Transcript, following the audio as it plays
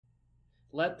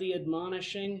Let the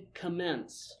admonishing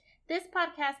commence. This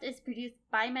podcast is produced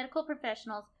by medical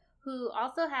professionals who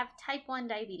also have type 1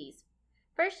 diabetes.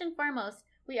 First and foremost,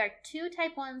 we are two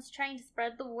type 1s trying to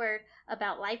spread the word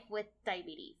about life with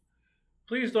diabetes.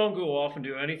 Please don't go off and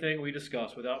do anything we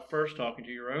discuss without first talking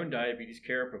to your own diabetes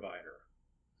care provider.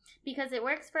 Because it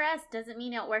works for us doesn't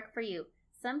mean it'll work for you.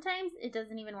 Sometimes it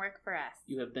doesn't even work for us.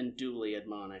 You have been duly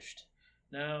admonished.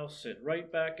 Now sit right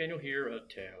back and you'll hear a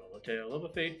tale of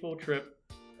a fateful trip.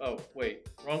 Oh, wait,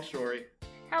 wrong story.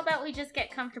 How about we just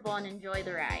get comfortable and enjoy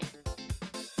the ride?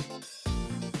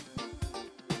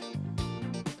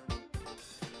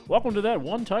 Welcome to That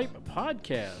One Type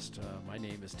podcast. My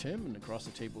name is Tim, and across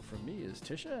the table from me is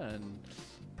Tisha, and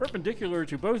perpendicular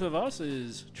to both of us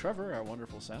is Trevor, our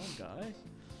wonderful sound guy.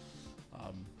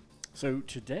 So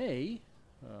today,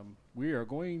 we are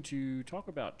going to talk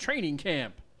about training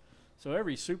camp. So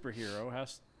every superhero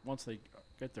has, once they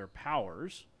get their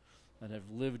powers and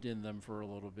have lived in them for a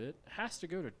little bit, has to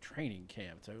go to training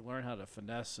camp to learn how to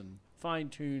finesse and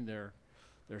fine-tune their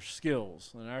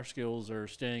skills. And our skills are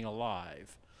staying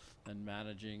alive and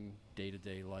managing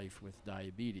day-to-day life with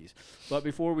diabetes. But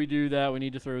before we do that, we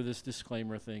need to throw this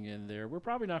disclaimer thing in there. We're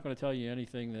probably not going to tell you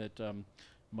anything that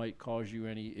might cause you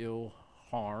any ill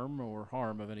harm or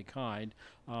harm of any kind.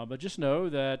 But just know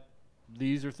that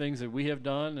these are things that we have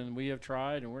done and we have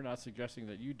tried, and we're not suggesting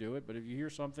that you do it. But if you hear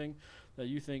something that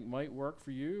you think might work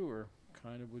for you or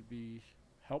kind of would be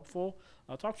helpful,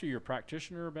 talk to your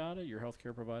practitioner about it, your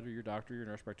healthcare provider, your doctor, your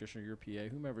nurse practitioner, your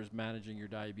PA, whomever is managing your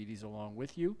diabetes along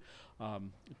with you.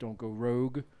 Don't go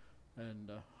rogue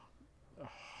and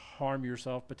harm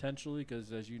yourself potentially,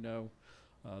 because as you know,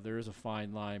 there is a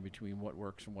fine line between what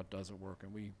works and what doesn't work,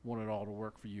 and we want it all to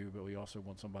work for you, but we also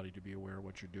want somebody to be aware of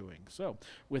what you're doing. So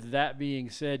with that being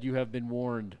said, you have been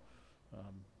warned.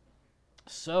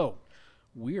 So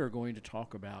we are going to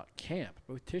talk about camp.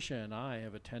 Both Tisha and I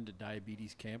have attended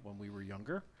diabetes camp when we were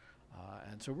younger,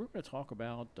 and so we're going to talk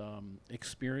about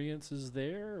experiences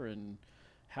there and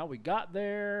how we got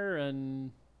there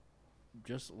and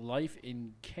just life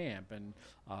in camp. And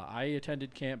I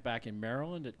attended camp back in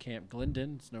Maryland at Camp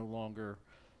Glendon. It's no longer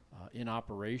in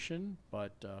operation,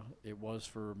 but it was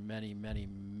for many, many,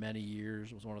 many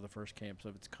years. It was one of the first camps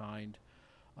of its kind.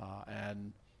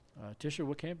 And Tisha,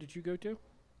 what camp did you go to?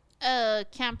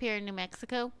 Camp here in New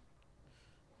Mexico.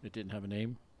 It didn't have a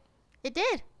name? It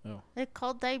did. Oh. It's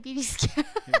called Diabetes Camp.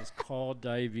 It was called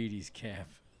Diabetes Camp.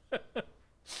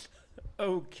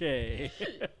 Okay.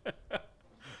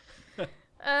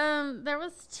 There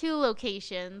was two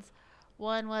locations.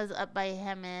 One was up by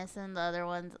Hemis, and the other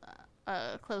one's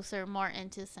closer, more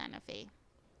into Santa Fe.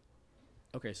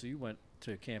 Okay, so you went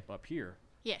to camp up here.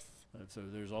 Yes. So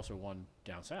there's also one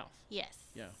down south. Yes.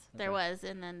 Yeah. There was,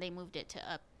 and then they moved it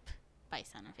to up by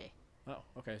Santa Fe. Oh,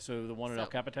 okay. So the one in El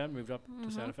Capitan moved up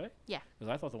to Santa Fe? Yeah.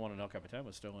 Because I thought the one in El Capitan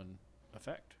was still in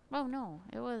effect. Oh, no.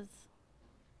 It was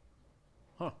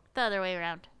the other way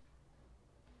around.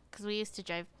 Because we used to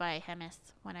drive by Hemis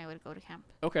when I would go to camp.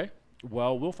 Okay.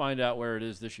 Well, we'll find out where it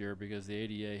is this year, because the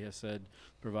ADA has said,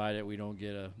 provided we don't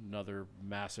get another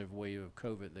massive wave of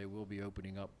COVID, they will be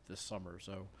opening up this summer.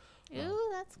 So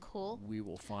Ooh, that's cool. we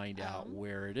will find out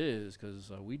where it is,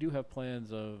 because we do have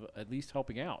plans of at least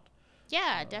helping out.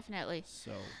 Yeah, definitely.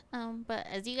 So, but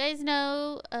as you guys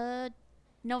know,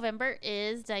 November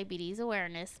is Diabetes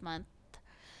Awareness Month.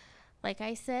 Like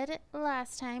I said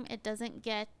last time, it doesn't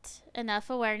get enough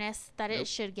awareness that it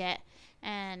should get.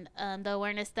 And the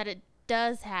awareness that it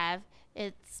does have,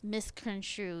 it's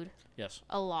misconstrued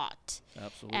a lot.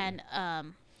 Absolutely.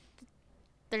 And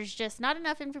there's just not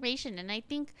enough information. And I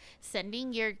think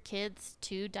sending your kids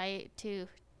to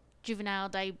juvenile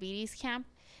diabetes camp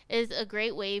is a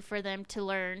great way for them to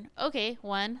learn, okay,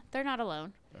 one, they're not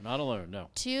alone. They're not alone, no.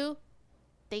 Two,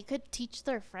 they could teach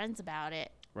their friends about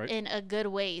it. Right. In a good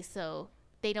way, so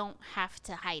they don't have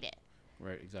to hide it.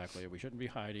 Right, exactly. We shouldn't be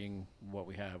hiding what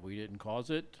we have. We didn't cause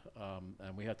it,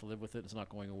 and we have to live with it. It's not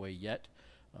going away yet.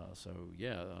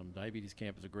 Diabetes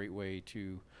camp is a great way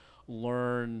to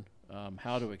learn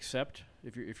how to accept.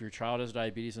 If your child has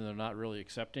diabetes and they're not really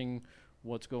accepting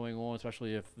what's going on,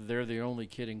 especially if they're the only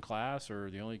kid in class or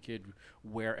the only kid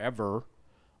wherever,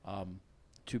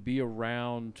 to be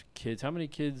around kids. How many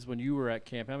kids, when you were at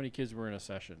camp, how many kids were in a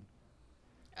session?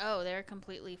 Oh, they're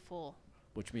completely full.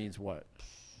 Which means what?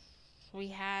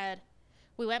 We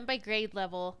went by grade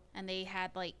level, and they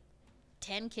had like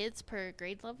 10 kids per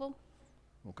grade level.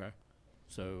 Okay.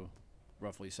 So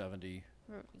roughly 70.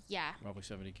 Yeah. Roughly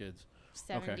 70 kids.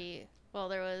 70. Okay. Well,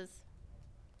 there was,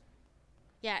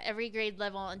 every grade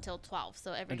level until 12.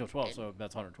 So until 12, so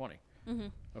that's 120. Mm-hmm.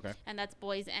 Okay. And that's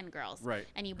boys and girls. Right.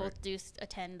 And you right. both do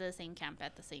attend the same camp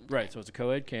at the same time. Right. So it's a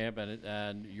co-ed camp,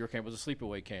 and your camp was a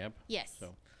sleepaway camp. Yes.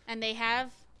 So. And they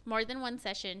have more than one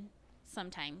session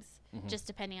sometimes, Mhm. just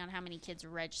depending on how many kids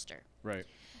register. Right.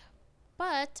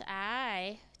 But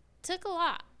I took a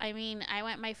lot. I mean, I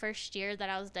went my first year that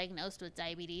I was diagnosed with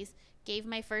diabetes, gave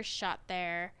my first shot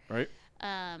there. Right.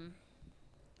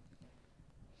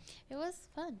 It was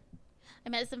fun. I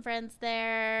met some friends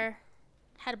there,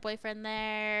 had a boyfriend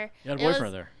there. You had a It was-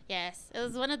 boyfriend there. Yes. It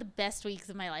was one of the best weeks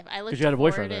of my life. I looked Because you had a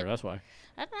boyfriend forward there. to- That's why.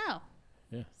 I don't know.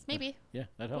 Yeah. Maybe. Yeah,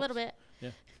 that A helps. little bit.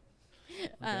 Yeah.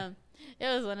 It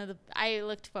was one of the, I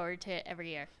looked forward to it every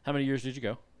year. How many years did you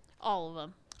go? All of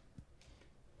them.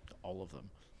 All of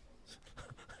them.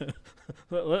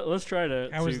 Let's try to.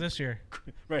 How was this year?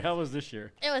 Right. How was this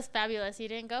year? It was fabulous. You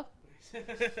didn't go?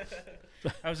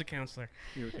 I was a counselor.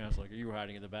 You were counselor. You were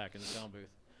hiding in the back in the sound booth.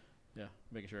 Yeah,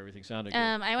 making sure everything sounded good.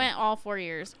 I went all 4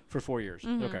 years. For 4 years.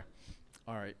 Mhm. Okay.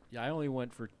 All right. Yeah, I only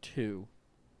went for 2.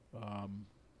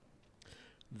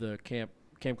 The Camp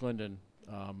Glendon.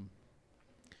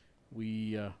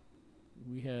 We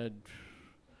had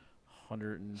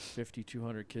 150,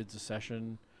 200 kids a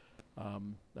session.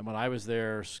 And when I was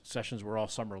there, sessions were all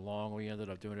summer long. We ended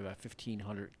up doing about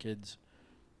 1,500 kids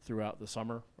throughout the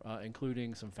summer,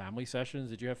 including some family sessions.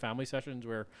 Did you have family sessions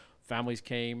where families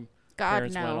came, God,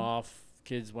 parents went no. off,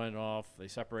 kids went off, they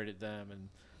separated them, and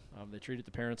they treated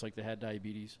the parents like they had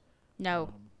diabetes?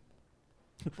 No,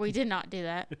 we did not do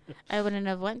that. I wouldn't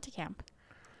have went to camp.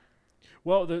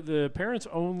 Well, the parents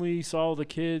only saw the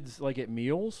kids like at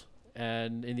meals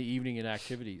and in the evening in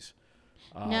activities.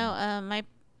 My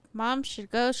mom should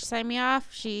go. She'd sign me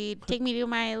off. She'd take me to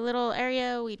my little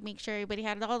area. We'd make sure everybody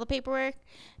had all the paperwork.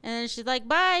 And then she's like,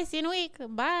 bye, see you in a week.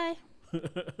 Bye.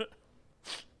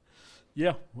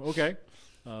 Yeah. Okay.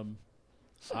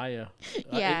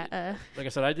 Yeah. Like I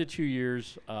said, I did 2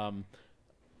 years.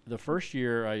 The first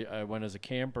year I went as a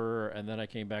camper, and then I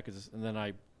came back and then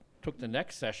I took the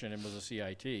next session and was a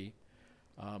CIT.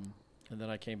 And then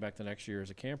I came back the next year as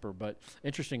a camper. But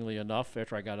interestingly enough,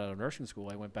 after I got out of nursing school,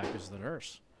 I went back as the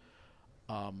nurse.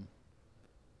 It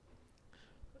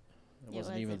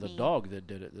wasn't even the me. dog that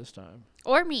did it this time.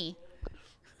 Or me.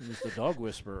 It was the dog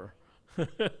whisperer.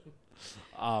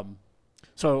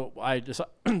 So I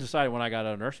decided when I got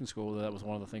out of nursing school that was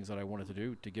one of the things that I wanted to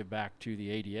do to give back to the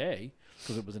ADA,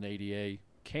 because it was an ADA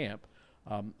camp.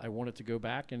 I wanted to go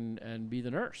back and be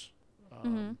the nurse.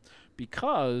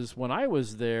 Because when I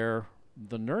was there,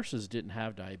 the nurses didn't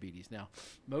have diabetes. Now,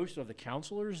 most of the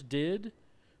counselors did.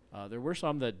 There were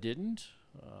some that didn't,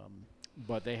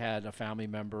 but they had a family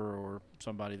member or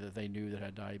somebody that they knew that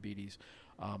had diabetes.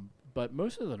 But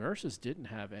most of the nurses didn't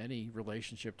have any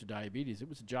relationship to diabetes. It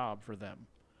was a job for them.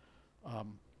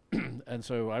 And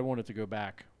so I wanted to go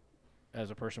back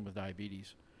as a person with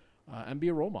diabetes and be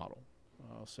a role model.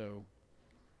 So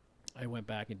I went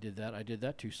back and did that. I did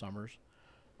that 2 summers.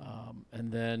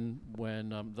 And then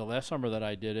when the last summer that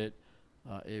I did it,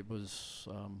 it was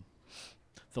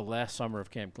the last summer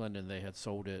of Camp Glendon. They had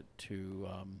sold it to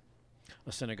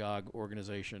a synagogue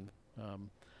organization.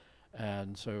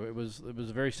 And so it was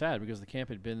very sad because the camp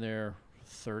had been there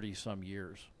 30 some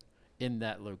years in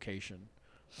that location.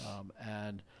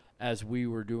 And as we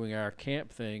were doing our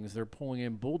camp things, they're pulling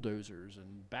in bulldozers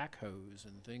and backhoes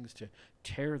and things to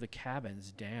tear the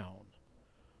cabins down.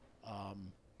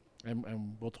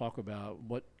 And we'll talk about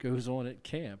what goes on at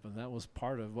camp, and that was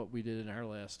part of what we did in our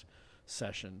last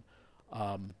session.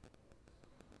 And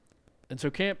so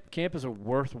camp is a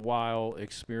worthwhile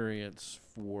experience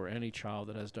for any child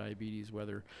that has diabetes,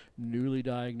 whether newly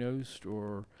diagnosed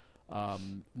or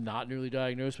not newly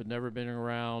diagnosed but never been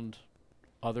around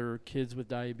other kids with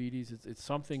diabetes. It's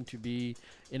something to be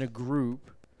in a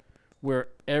group where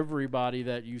everybody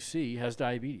that you see has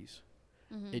diabetes.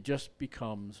 It just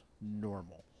becomes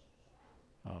normal.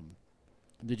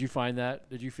 Did you find that?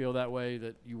 Did you feel that way,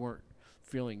 that you weren't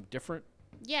feeling different?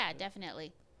 Yeah,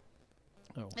 definitely.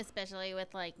 Oh. Especially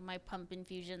with like my pump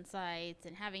infusion sites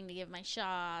and having to give my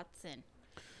shots and.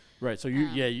 Right. So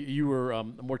you were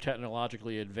more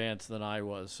technologically advanced than I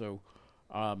was. So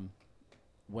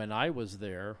when I was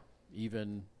there,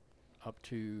 even up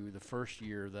to the first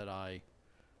year that I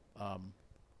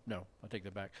take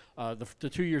that back. The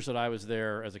 2 years that I was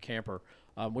there as a camper,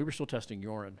 we were still testing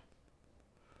urine.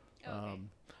 Okay.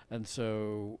 And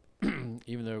so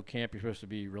even though camp you're supposed to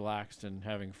be relaxed and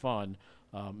having fun,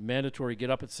 mandatory get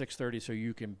up at 6:30 so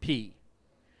you can pee,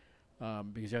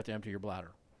 because you have to empty your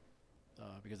bladder,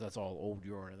 because that's all old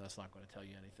urine and that's not going to tell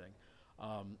you anything.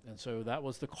 And so that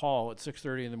was the call at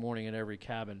 6:30 in the morning in every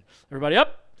cabin. Everybody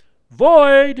up,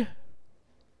 void.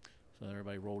 So then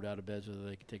everybody rolled out of bed so that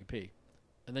they could take a pee.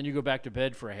 And then you go back to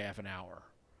bed for a half an hour.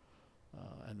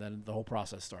 And then the whole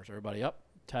process starts. Everybody up,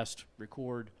 test,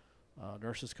 record.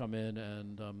 Nurses come in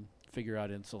and figure out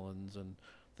insulins, and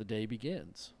the day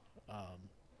begins.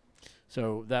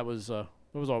 So that was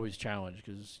always a challenge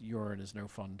because urine is no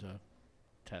fun to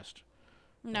test.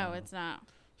 No, it's not.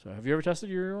 So have you ever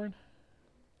tested your urine?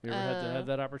 You ever had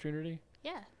that opportunity?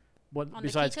 Yeah. What On the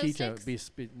besides keto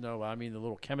ketone? No, I mean the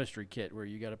little chemistry kit where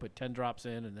you got to put 10 drops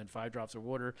in and then 5 drops of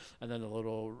water, and then the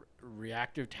little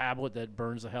reactive tablet that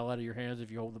burns the hell out of your hands if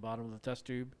you hold the bottom of the test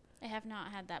tube. I have not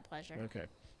had that pleasure. Okay.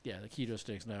 Yeah, the keto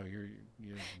sticks. No, you're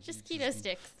Just keto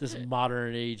sticks. This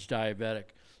modern age diabetic,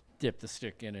 dip the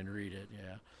stick in and read it.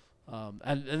 Yeah.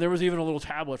 And there was even a little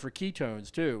tablet for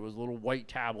ketones too. It was a little white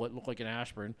tablet, looked like an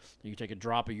aspirin. You take a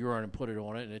drop of urine and put it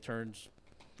on it, and it turns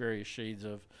various shades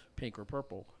of pink or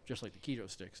purple, just like the keto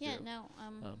sticks Yeah, do. no.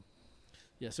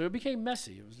 Yeah, so it became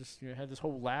messy. It was just you had this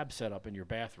whole lab set up in your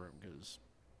bathroom because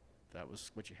that was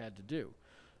what you had to do.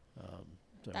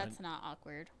 So That's not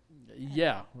awkward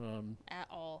yeah. at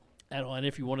all. And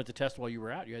if you wanted to test while you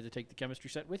were out, you had to take the chemistry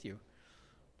set with you,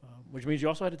 which means you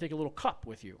also had to take a little cup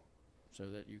with you so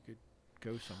that you could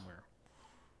go somewhere.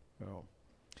 So,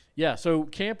 yeah, so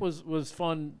camp was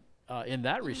fun in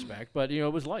that respect, but, it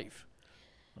was life.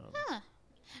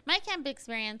 My camp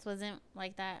experience wasn't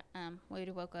like that. We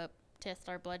would woke up, test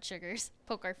our blood sugars,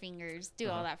 poke our fingers, do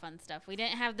all that fun stuff. We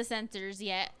didn't have the sensors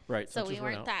yet, Right. so we sensors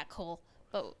weren't out. that cool.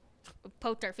 But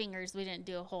poked our fingers. We didn't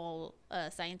do a whole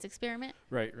science experiment.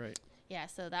 Right. Yeah,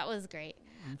 so that was great.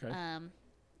 Okay.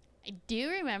 I do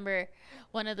remember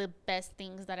one of the best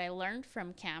things that I learned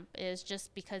from camp is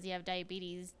just because you have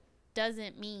diabetes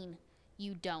doesn't mean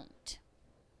you don't.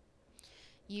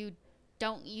 You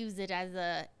don't use it as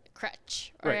a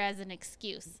crutch or Right. as an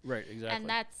excuse. Right, exactly. And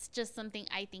that's just something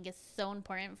I think is so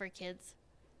important for kids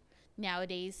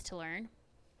nowadays to learn.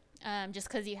 Just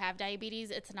because you have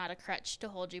diabetes, it's not a crutch to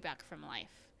hold you back from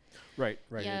life. Right.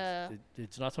 Yeah.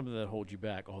 It's not something that holds you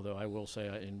back, although I will say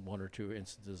in one or two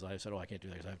instances I said, I can't do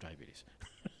that because I have diabetes.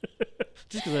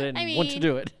 Just because I didn't want to mean,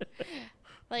 do it.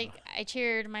 Like, I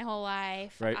cheered my whole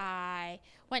life. Right. I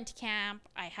went to camp.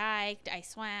 I hiked. I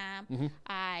swam. Mhm.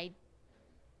 I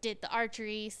did the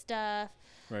archery stuff.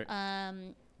 Right.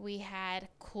 We had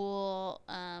cool,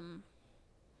 I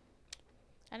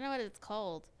don't know what it's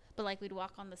called, but like we'd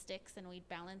walk on the sticks and we'd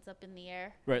balance up in the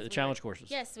air. Right, as the we challenge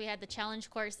courses. Yes, we had the challenge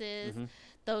courses. Mhm.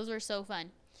 Those were so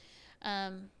fun.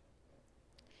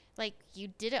 Like, you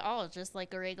did it all just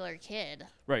like a regular kid,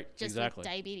 Right, just exactly. with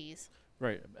diabetes.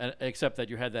 Right, and except that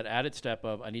you had that added step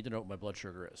of, I need to know what my blood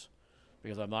sugar is.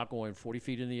 Because I'm not going 40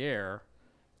 feet in the air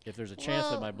if there's a chance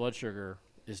that Well- my blood sugar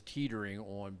is teetering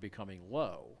on becoming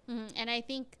low. And I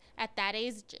think at that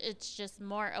age, it's just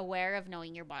more aware of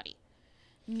knowing your body.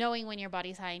 Knowing when your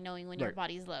body's high, knowing when your Right.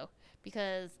 body's low.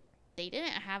 Because they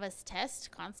didn't have us test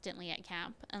constantly at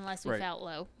camp unless we Right. felt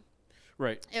low.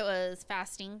 Right, It was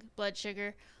fasting, blood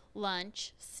sugar,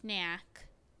 lunch, snack,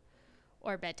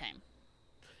 or bedtime.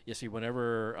 you see,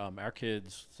 whenever our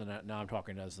kids, so now I'm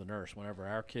talking as the nurse, whenever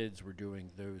our kids were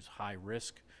doing those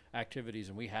high-risk activities,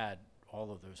 and we had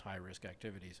all of those high-risk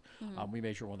activities, we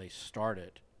made sure when they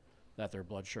started that their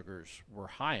blood sugars were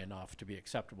high enough to be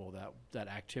acceptable, that that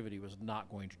activity was not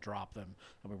going to drop them,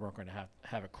 and we weren't going to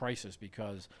have a crisis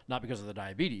not because of the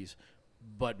diabetes,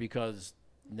 but because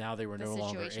now they were The no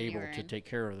longer situation you able were to in. take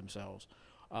care of themselves.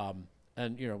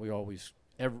 And, we always,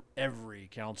 every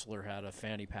counselor had a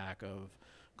fanny pack of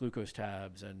glucose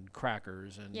tabs and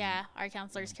crackers and Yeah, our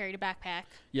counselors carried a backpack.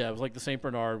 yeah, it was like the St.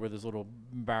 Bernard with his little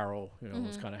barrel,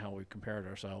 was kind of how we compared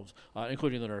ourselves,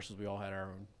 including the nurses. We all had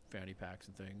our own fanny packs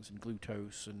and things and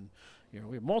glucose, and we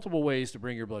have multiple ways to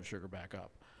bring your blood sugar back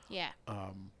up. Yeah.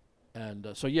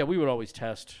 So yeah, we would always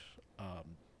test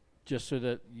just so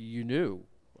that you knew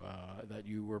that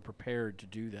you were prepared to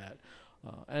do that.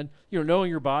 And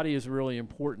knowing your body is really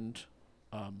important.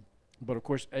 But of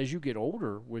course, as you get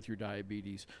older with your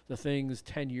diabetes, the things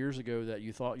 10 years ago that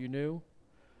you thought you knew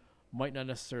might not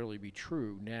necessarily be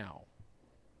true now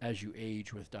as you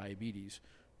age with diabetes.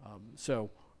 So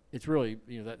it's really,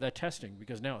 that testing,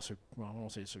 because now it's so, well, I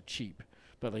won't say it's so cheap,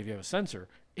 but like if you have a sensor,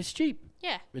 it's cheap.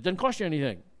 Yeah. It doesn't cost you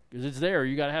anything because it's there.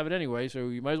 You got to have it anyway, so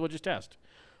you might as well just test.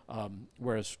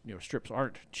 Whereas, strips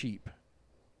aren't cheap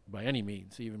by any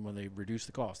means. Even when they reduce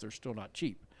the cost, they're still not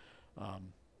cheap.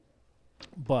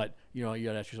 But you got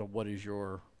to ask yourself, what is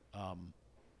your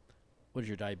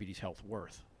diabetes health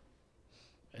worth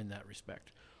in that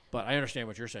respect? But I understand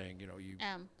what you're saying.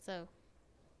 So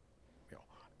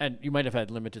And you might have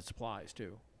had limited supplies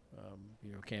too.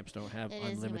 Camps don't have It is New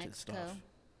unlimited Mexico. stuff.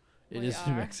 It We is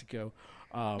New are. Mexico.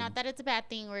 Not that it's a bad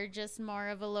thing. We're just more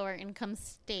of a lower income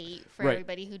state for Right.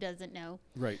 everybody who doesn't know.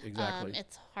 Right, exactly.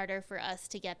 It's harder for us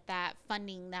to get that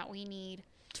funding that we need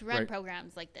to run Right.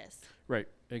 programs like this. Right,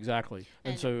 exactly.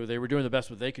 And And- so they were doing the best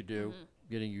what they could do,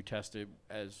 getting you tested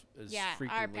as Yeah,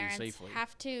 frequently our and parents safely.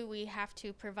 have to. We have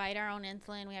to provide our own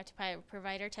insulin. We have to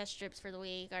provide our test strips for the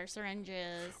week, our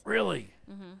syringes, Really?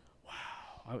 Wow,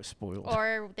 I was spoiled.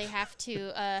 or they have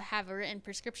to have a written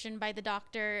prescription by the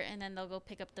doctor, and then they'll go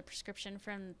pick up the prescription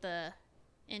from the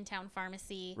in-town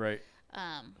pharmacy. right.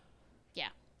 Yeah.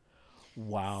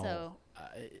 Wow. So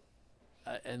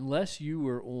Unless you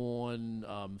were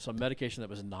on some medication that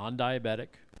was non-diabetic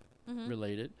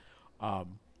related,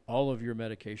 all of your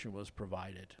medication was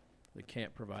provided. The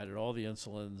camp provided all the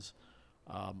insulins,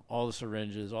 all the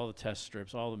syringes, all the test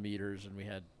strips, all the meters, and we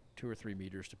had 2 or 3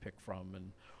 meters to pick from.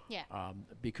 And yeah.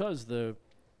 because the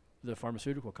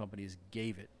pharmaceutical companies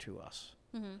gave it to us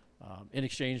in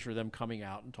exchange for them coming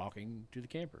out and talking to the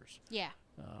campers, Yeah.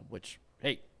 which,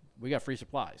 hey, we got free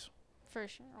supplies. For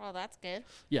sure. Well, that's good.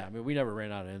 Yeah, I mean, we never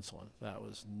ran out of insulin. That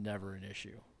was never an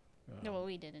issue. No, well,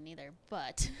 we didn't either,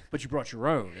 but But you brought your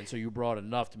own, and so you brought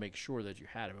enough to make sure that you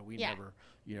had it. But we Yeah. never,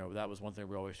 that was one thing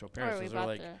we always told or parents. we Is they're bought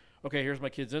like, the okay, here's my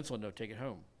kid's insulin. No, take it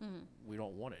home. We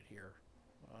don't want it here.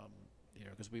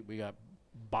 Because we got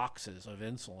boxes of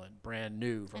insulin, brand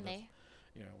new from and the, they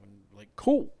and like,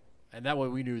 cool. And that way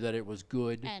we knew that it was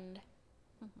good and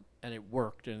and it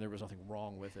worked and there was nothing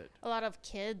wrong with it. a lot of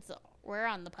kids were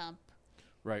on the pump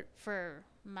Right, for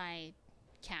my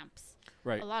camps.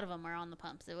 right. A lot of them were on the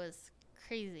pumps. It was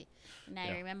crazy. And I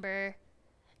Yeah. remember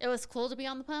it was cool to be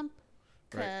on the pump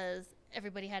Right. because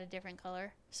everybody had a different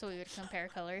color, so we would compare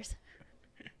colors.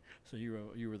 So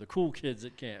you were the cool kids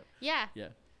at camp. Yeah, Yeah,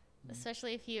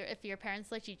 especially if your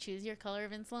parents let you choose your color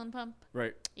of insulin pump,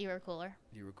 right. you were cooler.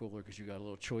 You were cooler because you got a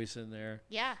little choice in there.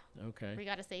 Yeah, Okay. we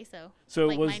got to say so. So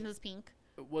like was mine was pink.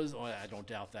 I don't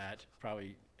doubt that.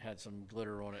 Probably had some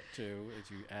glitter on it too as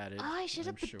you added. Oh, I should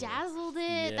have I'm sure. bedazzled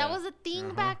it. Yeah. That was a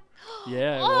thing back.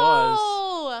 Yeah, it was.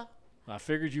 Oh, I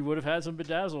figured you would have had some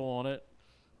bedazzle on it.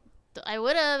 I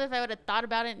would have if I would have thought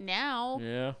about it now.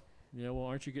 Yeah. Yeah, well,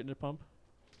 aren't you getting a pump?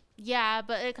 Yeah,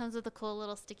 but it comes with the cool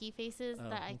little sticky faces Oh,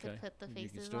 that I okay. could put the You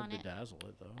can faces still on it. bedazzle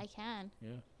it, though. I can. Yeah.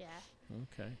 Yeah.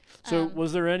 Okay. So Um,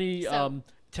 was there any so-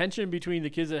 tension between the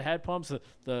kids that had pumps,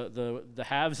 the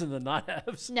haves and the not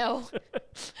haves? No,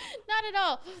 not at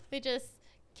all. They just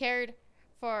cared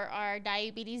for our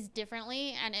diabetes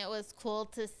differently, and it was cool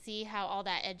to see how all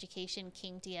that education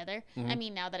came together. I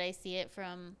mean, now that I see it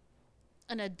from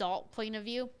an adult point of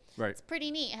view, Right. it's pretty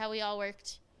neat how we all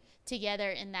worked together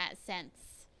in that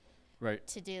sense Right.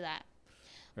 to do that.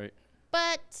 Right.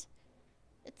 But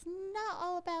it's not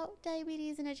all about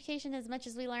diabetes and education as much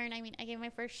as we learn. I mean, I gave my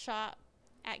first shot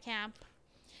at camp,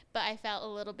 but I felt a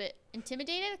little bit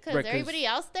intimidated because Right, 'cause everybody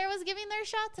else there was giving their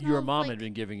shots. And I Your was mom like, had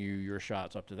been giving you your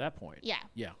shots up to that point. Yeah,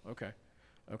 Yeah. Okay.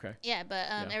 Okay. yeah, but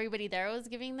Yeah. everybody there was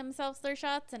giving themselves their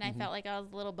shots, and I felt like I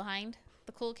was a little behind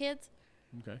the cool kids.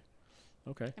 Okay.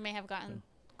 Okay. I may have gotten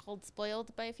cold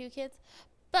spoiled by a few kids,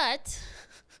 but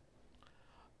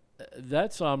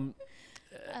That's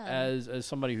as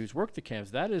somebody who's worked the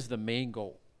camps, that is the main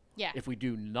goal. yeah, If we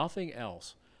do nothing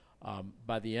else,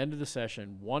 by the end of the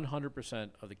session,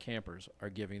 100% of the campers are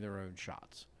giving their own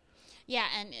shots. yeah,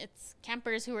 and it's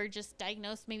campers who were just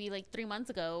diagnosed maybe like 3 months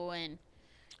ago, and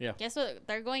Yeah. guess what?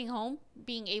 They're going home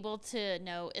being able to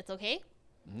know it's okay,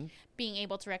 being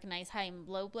able to recognize high and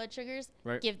low blood sugars,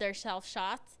 Right. give themselves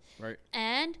shots, Right.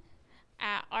 and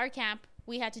at our camp,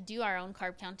 we had to do our own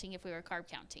carb counting if we were carb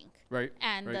counting, Right.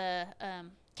 and right.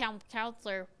 the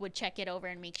counselor would check it over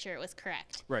and make sure it was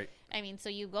correct. Right. I mean, so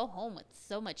you go home with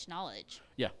so much knowledge.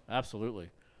 Yeah,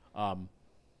 absolutely. When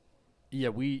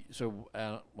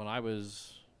I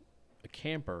was a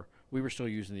camper, we were still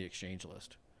using the exchange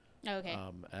list. Okay.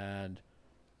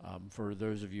 For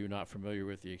those of you not familiar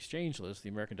with the exchange list, the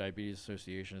American Diabetes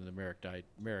Association and the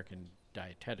American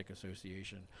Dietetic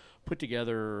Association put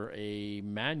together a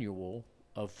manual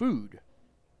of food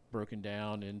broken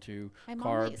down into My mom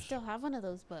might carbs. still have one of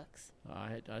those books.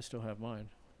 I still have mine.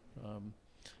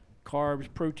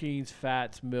 Carbs, proteins,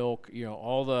 fats, milk,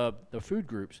 all the food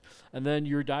groups. And then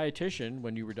your dietitian,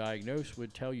 when you were diagnosed,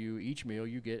 would tell you each meal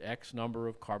you get X number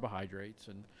of carbohydrates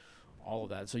and all of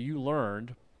that. So you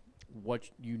learned what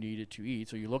you needed to eat.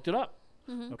 So you looked it up.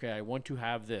 Okay, I want to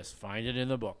have this. Find it in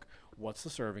the book. What's the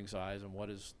serving size and what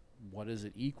is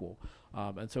it equal?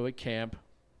 And so at camp,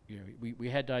 we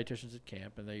had dietitians at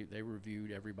camp, and they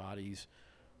reviewed everybody's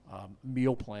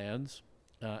meal plans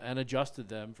and adjusted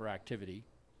them for activity.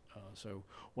 So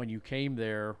when you came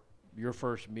there, your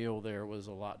first meal there was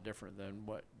a lot different than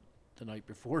what the night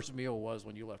before's meal was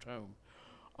when you left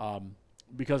home,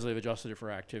 because they've adjusted it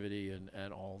for activity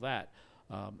and all that.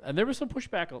 And there was some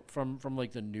pushback from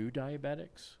like the new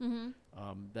diabetics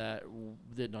that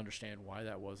didn't understand why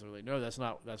that was. They're like, no, that's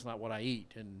not what I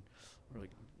eat, and we're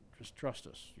like, just trust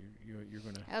us. You're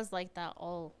gonna. I was like that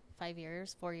all 4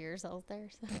 years I was there.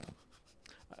 So.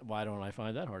 Why don't I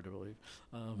find that hard to believe?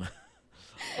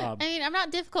 I mean, I'm not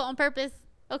difficult on purpose.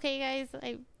 Okay, guys,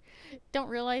 I don't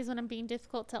realize when I'm being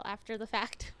difficult till after the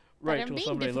fact. Right, I'm till being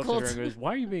somebody difficult. looks at her and goes,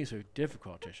 "Why are you being so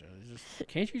difficult, Tisha?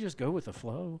 Can't you just go with the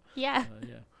flow?" Yeah.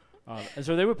 Yeah. And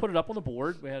so they would put it up on the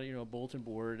board. We had a bulletin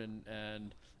board,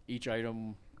 and each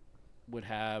item would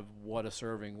have what a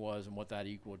serving was and what that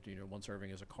equaled. One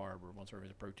serving is a carb or one serving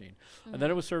is a protein, and then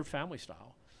it was served family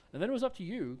style. And then it was up to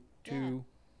you to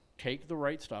take the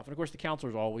right stuff. And of course, the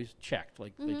counselors always checked,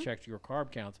 they checked your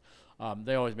carb counts.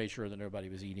 They always made sure that nobody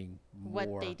was eating more.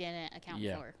 What they didn't account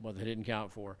for. What they didn't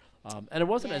count for. And it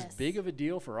wasn't as big of a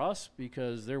deal for us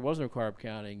because there was no carb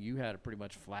counting. You had a pretty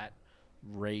much flat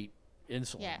rate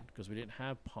insulin because we didn't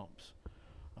have pumps.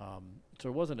 So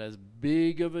it wasn't as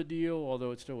big of a deal,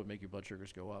 although it still would make your blood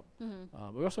sugars go up.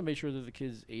 We also made sure that the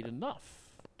kids ate enough,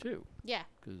 too. Yeah.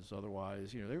 Because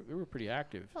otherwise, they were pretty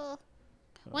active. Well,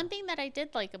 one thing that I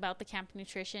did like about the camp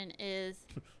nutrition is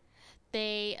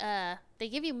they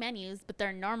give you menus, but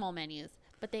they're normal menus.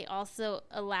 But they also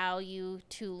allow you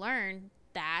to learn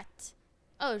that,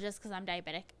 just because I'm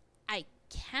diabetic, I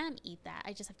can eat that.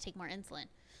 I just have to take more insulin.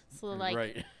 So,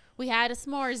 like, we had a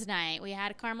s'mores night. We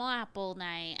had a caramel apple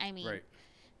night. I mean,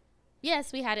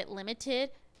 yes, we had it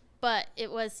limited, but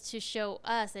it was to show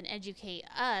us and educate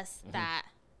us that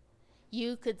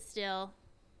you could still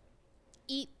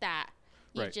eat that.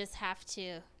 You just have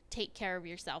to take care of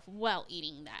yourself while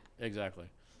eating that. Exactly.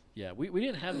 Yeah, we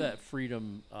didn't have that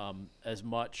freedom as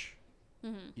much.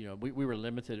 We were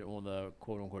limited on the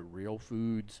quote-unquote real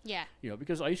foods. Yeah.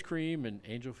 Because ice cream and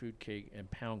angel food cake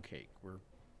and pound cake were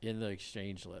in the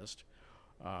exchange list.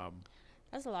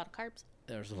 That's a lot of carbs.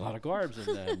 There's a lot of carbs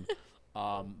in them.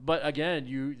 But again,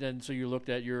 you looked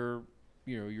at your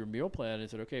meal plan and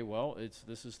said, okay, well,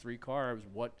 this is 3 carbs.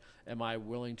 What am I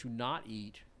willing to not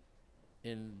eat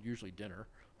in usually dinner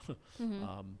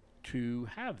to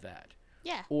have that?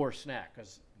 Yeah. Or snack,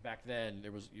 because back then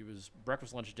it was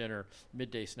breakfast, lunch, dinner,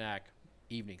 midday snack,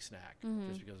 evening snack,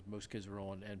 just because most kids were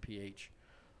on NPH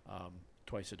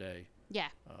twice a day. Yeah.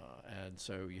 And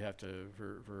so you have to,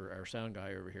 for our sound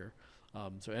guy over here,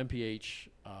 so NPH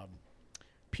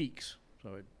peaks.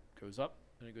 So it goes up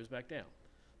and it goes back down.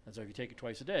 And so if you take it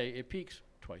twice a day, it peaks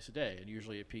twice a day. And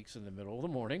usually it peaks in the middle of the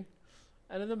morning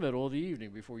and in the middle of the evening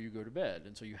before you go to bed.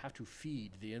 And so you have to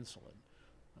feed the insulin.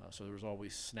 So there was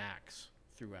always snacks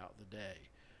throughout the day,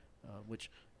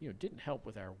 which, didn't help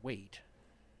with our weight.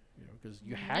 Because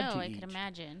you had to eat. No, I could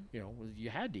imagine. You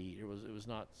had to eat. It was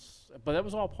not, but that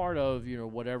was all part of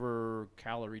whatever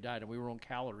calorie diet, and we were on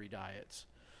calorie diets.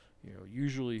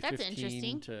 Usually That's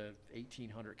 15 to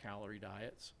 1,800 calorie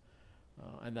diets,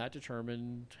 and that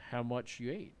determined how much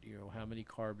you ate. How many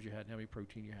carbs you had, how many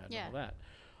protein you had, and all that.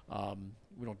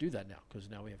 We don't do that now because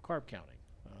now we have carb counting,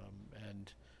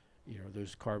 and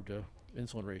those carb to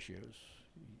insulin ratios.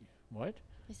 What?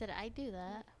 I said I do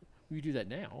that. We do that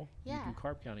now. Yeah. You do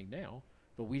carb counting now,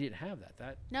 but we didn't have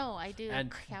that. No, I do.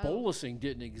 And bolusing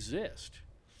didn't exist.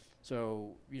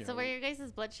 So, So were your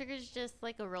guys' blood sugars just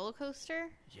like a roller coaster?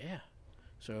 Yeah.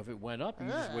 So if it went up, you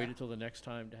just waited till the next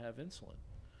time to have insulin.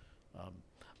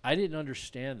 I didn't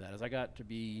understand that. As I got to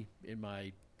be in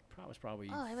my, I was probably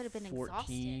I would have been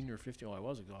 14 exhausted. or 15. I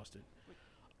was exhausted.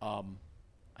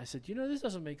 I said, this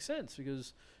doesn't make sense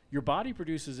because your body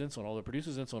produces insulin, although it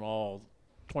produces insulin all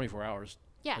 24 hours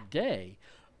a day.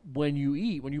 When you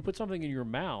eat, when you put something in your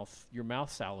mouth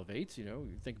salivates.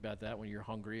 You think about that when you're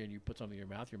hungry and you put something in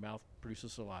your mouth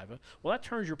produces saliva. Well, that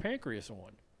turns your pancreas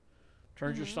on,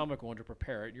 turns your stomach on to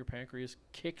prepare it. And your pancreas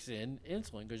kicks in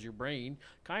insulin because your brain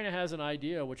kind of has an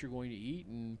idea of what you're going to eat,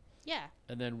 and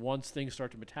then once things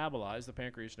start to metabolize, the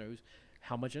pancreas knows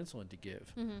how much insulin to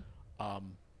give.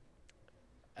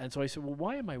 And so I said, well,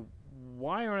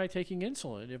 why aren't I taking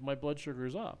insulin if my blood sugar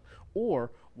is up?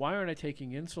 Or why aren't I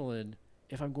taking insulin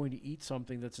if I'm going to eat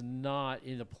something that's not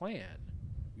in the plan,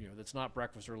 that's not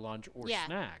breakfast or lunch or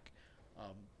snack?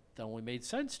 That only made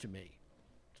sense to me.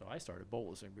 So I started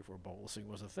bolusing before bolusing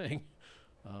was a thing.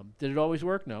 Did it always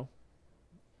work? No.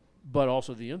 But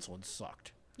also the insulin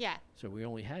sucked. Yeah. So we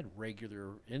only had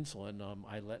regular insulin.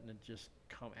 I letting it just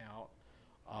come out.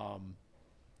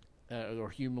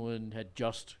 Or Humulin had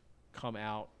just come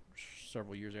out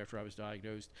several years after I was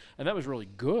diagnosed, and that was really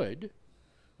good.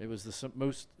 It was the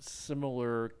most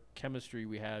similar chemistry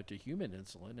we had to human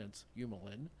insulin. It's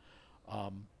Humulin,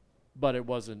 But it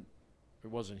wasn't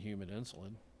human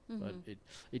insulin, but Mhm.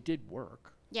 it did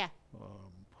work. Yeah.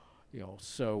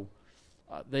 So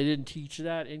they didn't teach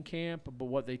that in camp, but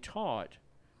what they taught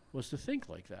was to think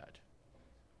like that.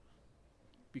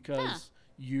 Because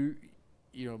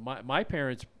my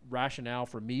parents' rationale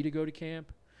for me to go to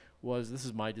camp was, this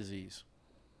is my disease,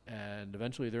 and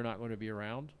eventually they're not going to be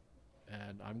around,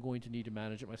 and I'm going to need to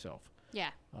manage it myself.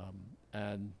 Yeah.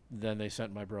 And then they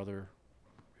sent my brother,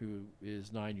 who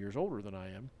is 9 years older than I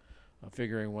am,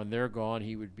 figuring when they're gone,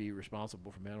 he would be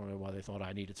responsible for me. I don't know why they thought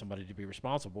I needed somebody to be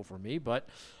responsible for me, but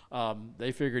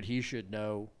they figured he should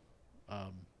know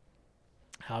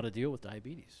how to deal with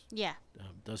diabetes. Yeah.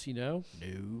 Does he know?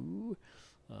 No.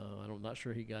 I'm not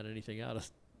sure he got anything out of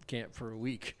camp for a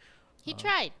week. He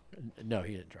tried. No,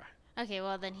 he didn't try. Okay,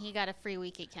 well then he got a free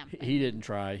week at camp. He didn't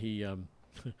try. He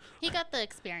got the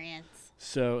experience.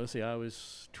 So let's see. I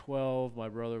was 12. My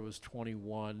brother was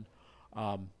 21.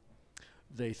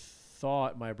 They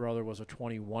thought my brother was a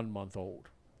 21-month-old,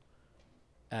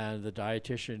 and the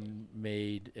dietitian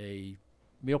made a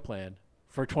meal plan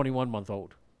for a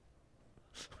 21-month-old,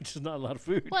 which is not a lot of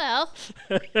food. Well,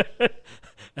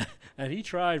 And he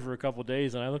tried for a couple of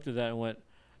days, and I looked at that and went,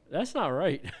 "That's not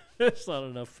right. That's not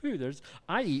enough food.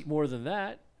 I eat more than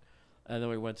that." And then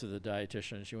we went to the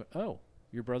dietitian, and she went, "Oh,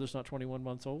 your brother's not 21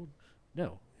 months old?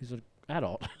 No, he's an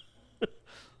adult."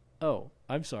 "Oh,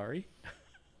 I'm sorry."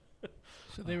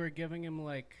 So they were giving him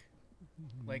like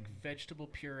vegetable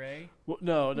puree. Well,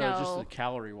 no, just No. the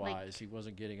calorie-wise, he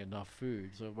wasn't getting enough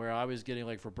food. So where I was getting,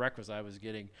 like for breakfast, I was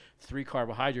getting 3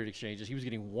 carbohydrate exchanges. He was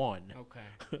getting 1.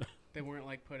 Okay. They weren't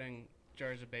like putting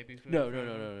jars of baby food. No. in front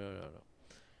of him?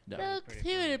 No. no, pretty he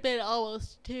would funny. have been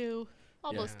almost 2.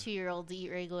 Almost Yeah. 2-year-olds eat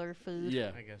regular food.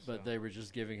 Yeah, I guess but so. they were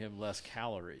just giving him less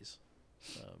calories.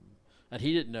 And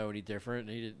he didn't know any different.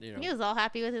 And he didn't, He was all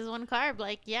happy with his 1 carb.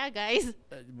 Like, yeah, guys.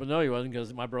 But no, he wasn't,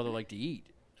 because my brother liked to eat.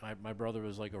 My brother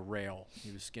was like a rail.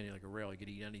 He was skinny like a rail. He could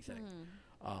eat anything.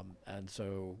 And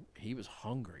so he was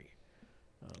hungry.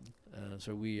 And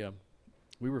so we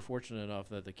were fortunate enough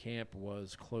that the camp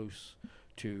was close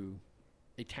to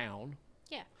a town.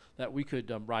 Yeah. That we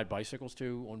could ride bicycles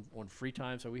to on free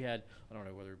time. So we had, I don't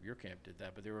know whether your camp did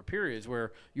that, but there were periods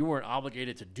where you weren't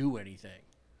obligated to do anything.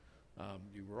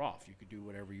 You were off. You could do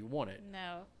whatever you wanted.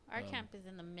 No, our camp is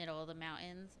in the middle of the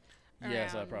mountains. Yes,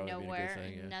 around that'd probably be a good nowhere,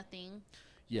 thing, yeah. nothing.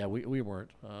 Yeah, we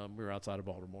weren't. We were outside of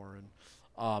Baltimore,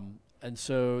 and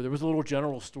so there was a little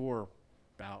general store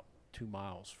about 2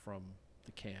 miles from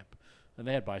the camp, and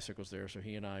they had bicycles there. So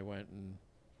he and I went and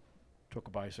took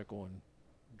a bicycle and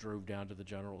drove down to the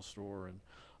general store. And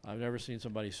I've never seen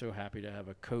somebody so happy to have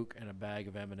a Coke and a bag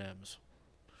of M&Ms,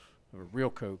 a real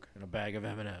Coke and a bag of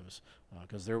M&Ms,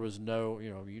 because there was no,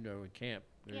 in camp,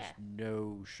 there's Yeah.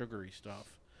 no sugary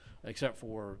stuff, except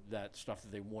for that stuff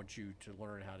that they want you to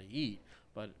learn how to eat.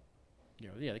 But,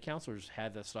 the counselors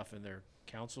had that stuff in their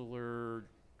counselor,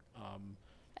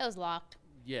 It was locked.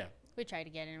 yeah. We tried to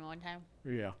get in one time.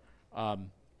 Yeah.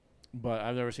 But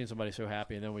I've never seen somebody so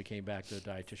happy. And then we came back, the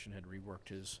dietitian had reworked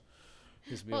his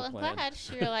meal Well, I'm plan. glad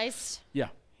she realized Yeah.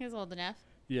 he was old enough.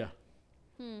 Yeah.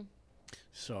 Hmm.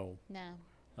 So, No.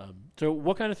 so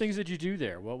what kind of things did you do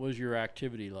there? What was your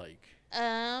activity like?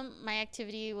 My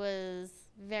activity was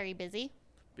very busy.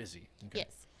 Busy. Okay.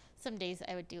 Yes. Some days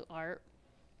I would do art.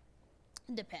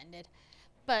 Depended.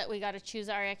 But we got to choose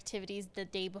our activities the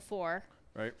day before.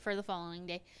 Right. For the following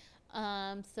day.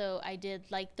 So I did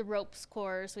like the ropes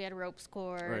course. We had a ropes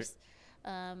course.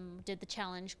 Did the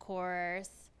challenge course.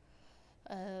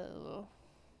 There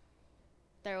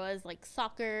was like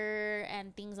soccer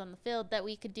and things on the field that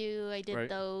we could do. I did Right.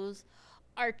 those.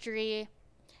 Archery.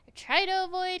 I try to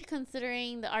avoid,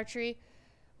 considering the archery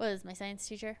was my science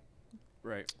teacher.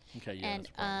 Right. Okay. Yeah. And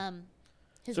that's a problem.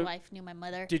 his So- wife knew my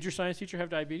mother. Did your science teacher have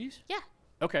diabetes? Yeah.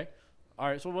 Okay. All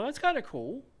right. So, well, that's kind of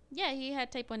cool. Yeah, he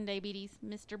had type 1 diabetes,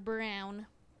 Mr. Brown.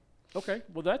 Okay.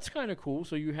 Well, that's kind of cool.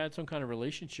 So you had some kind of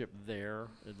relationship there,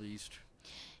 at least.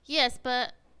 Yes,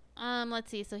 but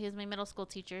let's see. So he was my middle school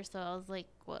teacher. So I was like,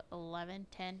 what, 11,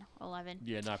 10, 11.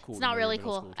 Yeah. Not cool. It's to not know your really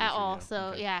middle cool school at teacher, all. yeah. So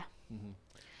Okay. yeah,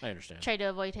 I understand. try to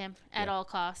avoid him at Yeah. all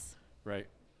costs, Right.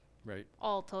 Right.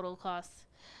 all total costs.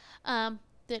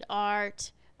 Did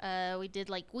art. We did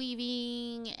like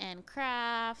weaving and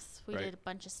crafts. We Right. did a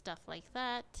bunch of stuff like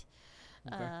that.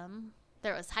 Okay.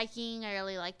 There was hiking. I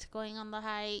really liked going on the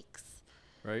hikes.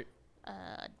 Right.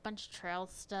 A bunch of trail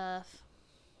stuff.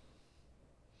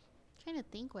 Trying to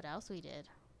think what else we did.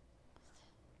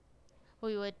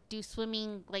 We would do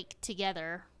swimming like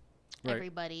together, Right.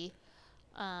 everybody.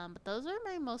 But those were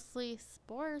my mostly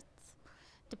sports.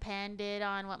 Depended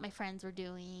on what my friends were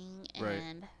doing, Right.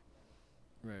 and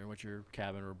Right, what your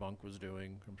cabin or bunk was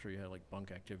doing. I'm sure you had like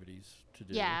bunk activities to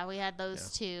do. Yeah, we had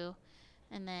those too.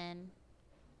 And then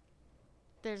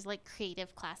there's like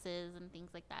creative classes and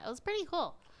things like that. It was pretty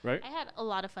cool. Right. I had a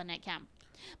lot of fun at camp.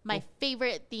 My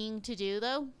favorite thing to do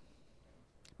though,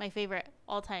 my favorite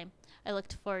all time, I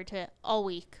looked forward to it all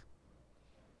week,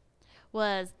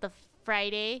 was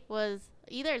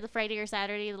either the Friday or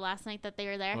Saturday, the last night that they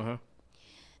were there. Uh-huh.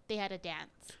 They had a dance.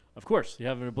 Of course, you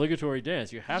have an obligatory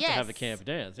dance. You have to have the Yes. camp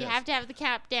dance. You yes. have to have the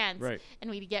camp dance. Right. And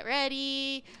we'd get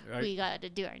ready. Right. We got to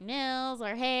do our nails,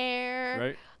 our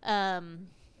hair. Right.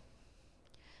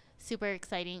 Super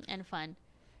exciting and fun.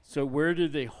 So where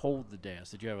did they hold the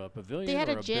dance? Did you have a pavilion They had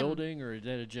or a a gym. building or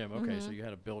they had a gym? Okay, so Mhm. you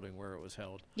had a building where it was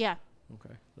held. Yeah.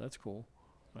 Okay, that's cool.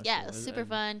 That's Yeah, cool. it was And- super and-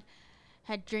 fun.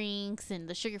 Had drinks and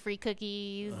the sugar-free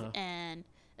cookies Uh-huh. and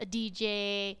a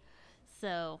DJ.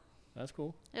 So That's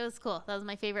cool. it was cool. That was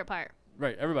my favorite part.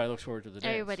 Right, everybody looks forward to the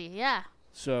dance. Everybody, yeah.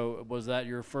 So was that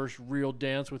your first real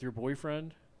dance with your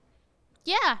boyfriend?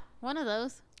 Yeah, one of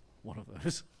those. One of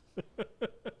those.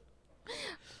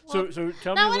 Well, so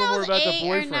tell me Not a when little I more was about the 8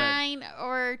 or boyfriend. 9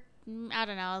 or, I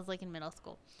don't know, I was like in middle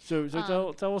school. So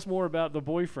tell us more about the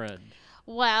boyfriend.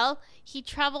 Well, he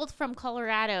traveled from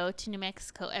Colorado to New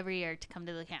Mexico every year to come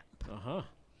to the camp. Uh-huh.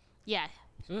 Yeah.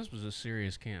 So this was a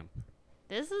serious camp.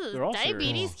 This is They're all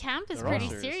diabetes serious. camp is They're all pretty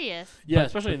serious. serious. Yeah, But-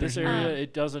 especially but in this there's not- area,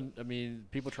 it doesn't. I mean,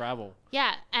 people travel.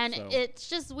 Yeah, and So- it's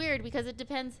just weird because it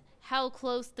depends how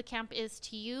close the camp is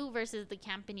to you versus the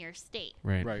camp in your state.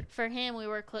 Right. Right. For him,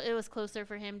 it was closer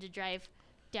for him to drive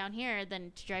down here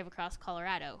than to drive across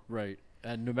Colorado. Right.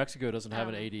 And New Mexico doesn't have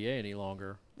an Um, ADA any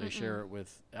longer. They share it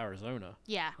with Arizona.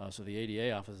 Yeah. So the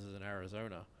ADA office is in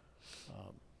Arizona.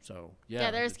 So yeah.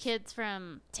 Yeah, there's it's- kids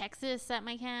from Texas at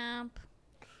my camp.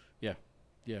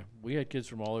 Yeah, we had kids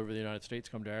from all over the United States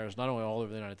come to ours. Not only all over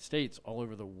the United States, all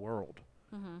over the world.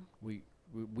 Mm-hmm.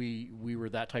 We were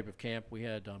that type of camp. We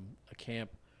had a camp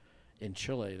in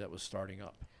Chile that was starting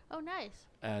up, Oh, nice.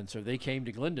 and so they came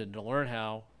to Glendon to learn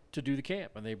how to do the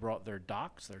camp, and they brought their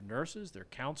docs, their nurses, their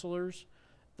counselors,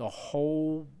 the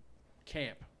whole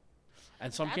camp,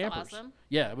 and some That's campers. awesome.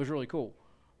 Yeah, it was really cool.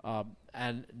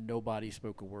 And nobody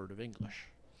spoke a word of English,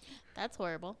 That's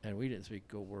horrible. and we didn't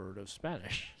speak a word of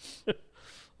Spanish.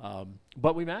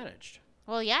 But we managed.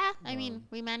 Well, yeah. I mean,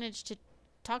 we managed to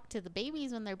talk to the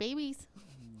babies when they're babies.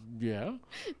 Yeah.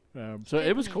 So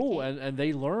it was cool, and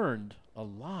they learned a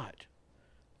lot.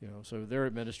 So their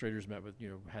administrators met with,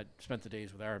 had spent the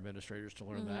days with our administrators to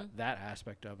learn that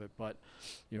aspect of it. But,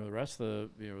 the rest of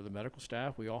the medical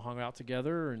staff, we all hung out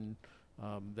together, and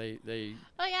they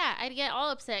Oh, yeah. I'd get all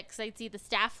upset because I'd see the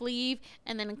staff leave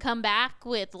and then come back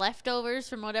with leftovers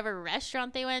from whatever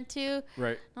restaurant they went to.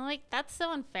 right. I'm like, that's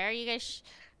so unfair. You guys,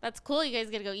 that's cool. You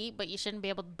guys got to go eat, but you shouldn't be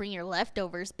able to bring your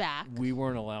leftovers back. We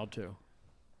weren't allowed to.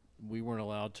 We weren't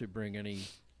allowed to bring any.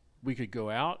 We could go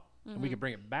out and we could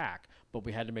bring it back, but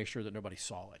we had to make sure that nobody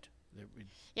saw it.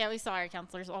 Yeah, we saw our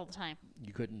counselors all the time.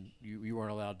 You couldn't. You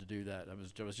weren't allowed to do that.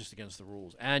 It was just against the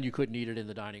rules, and you couldn't eat it in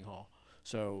the dining hall.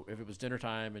 So if it was dinner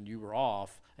time and you were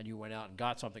off and you went out and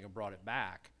got something and brought it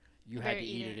back, you had to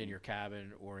eat it in your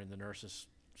cabin or in the nurse's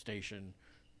station,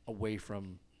 away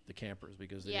from the campers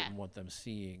because they didn't want them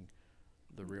seeing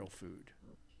the real food.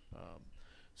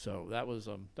 So that was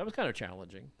kind of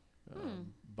challenging,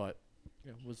 but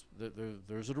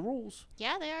those are the rules.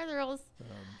 Yeah, they are the rules.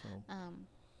 So.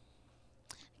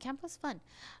 Camp was fun.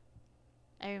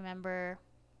 I remember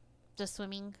the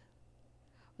swimming.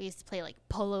 We used to play like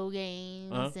polo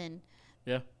games and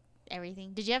Yeah.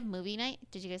 everything. Did you have movie night?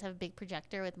 Did you guys have a big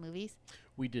projector with movies?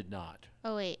 We did not.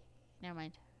 Oh wait, never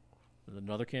mind.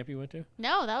 Another camp you went to?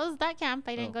 No, that was that camp.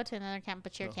 I didn't Oh. go to another camp,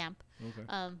 but your Oh. camp.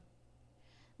 Okay.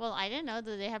 Well, I didn't know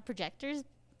that they have projectors.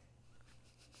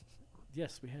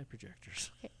 Yes, we had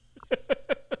projectors.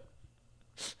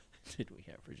 Did we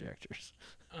have projectors?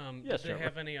 Yes, Did they Trevor.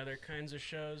 have any other kinds of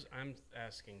shows? I'm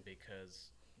asking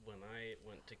because when I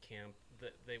went to camp,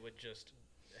 they would just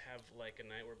have like a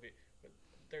night where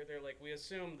they're like, we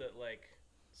assume that like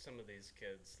some of these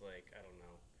kids, like, I don't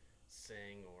know,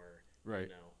 sing or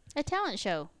Right. A talent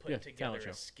show. put Yeah, together talent show.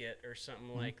 a skit or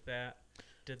something like that.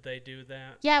 Did they do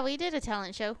that? Yeah, we did a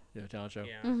talent show. Yeah, talent show.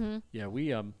 Yeah. Mm-hmm. Yeah, we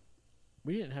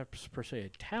didn't have per se a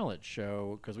talent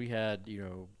show because we had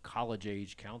college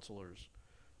age counselors,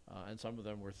 and some of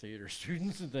them were theater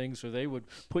students and things. So they would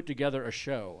put together a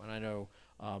show. And I know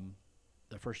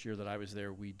the first year that I was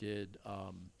there, we did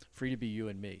 "Free to Be You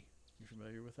and Me." You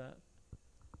familiar with that?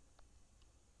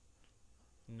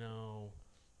 No.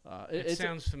 It It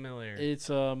sounds familiar. It's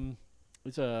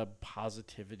a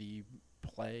positivity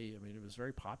play. I mean, it was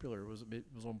very popular. It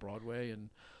was on Broadway, and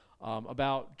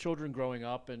about children growing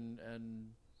up and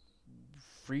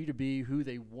free to be who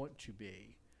they want to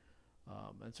be.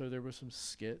 And so there was some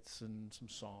skits and some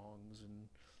songs and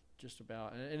just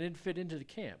about, and it fit into the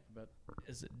camp. But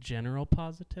Is it general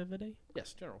positivity?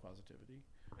 yes, general positivity.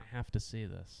 I have to see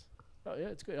this. Oh yeah,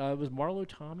 it's good. It was Marlo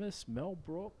Thomas, Mel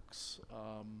Brooks.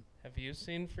 Have you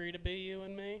seen Free to Be You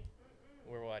and Me?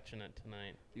 We're watching it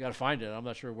tonight. You got to find it. I'm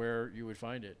not sure where you would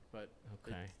find it, but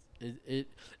Okay.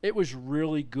 it was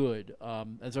really good.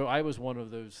 And so I was one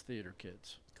of those theater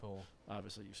kids. Cool.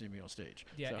 Obviously, you've seen me on stage.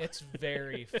 Yeah, so. it's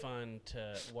very fun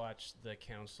to watch the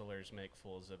counselors make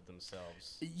fools of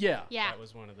themselves. Yeah. Yeah. That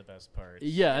was one of the best parts.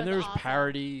 Yeah, It and there was was awesome.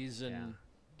 parodies, and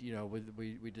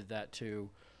we did that too.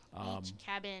 Each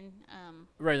cabin.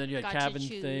 Right, then you had got cabin to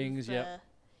choose things. the, Yep.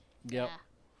 Yeah.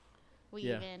 We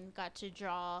Yeah. even got to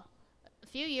draw. A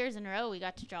few years in a row, we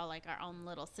got to draw like our own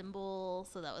little symbol.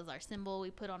 So that was our symbol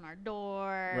we put on our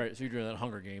door. Right, so you're doing that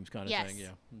Hunger Games kind of Yes. thing. Yeah.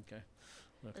 Okay.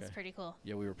 Okay. That's pretty cool.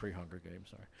 Yeah, we were pre-Hunger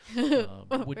Games. Sorry.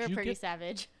 Would We're you pretty get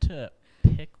savage. to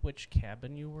pick which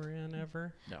cabin you were in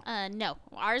ever? No,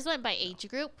 ours went by age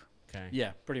group, Okay.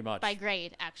 Yeah, pretty much. by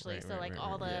grade actually. Right, so right, like right,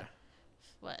 all right, the yeah.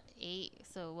 what 8?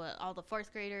 So what? All the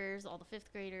 4th graders, all the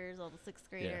 5th graders, all the 6th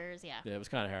graders. Yeah. Yeah, it was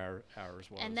kind of how ours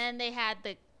was. And then they had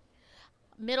the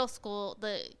middle school,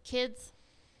 the kids'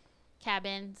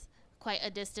 cabins, quite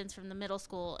a distance from the middle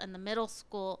school, and the middle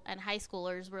school and high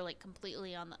schoolers were like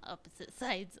completely on the opposite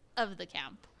sides of the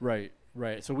camp. Right.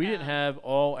 So we didn't have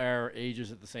all our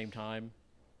ages at the same time.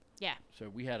 Yeah. So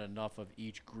we had enough of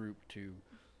each group to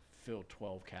fill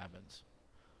 12 cabins.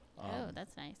 Oh,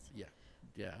 that's nice.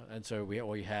 Yeah, and so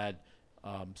we had,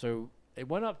 so it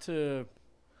went up to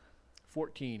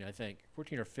 14, I think,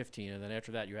 14 or 15, and then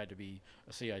after that you had to be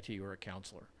a CIT or a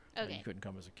counselor. And Okay. you couldn't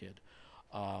come as a kid.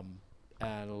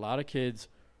 And a lot of kids,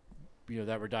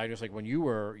 that were diagnosed like when you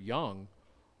were young,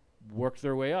 worked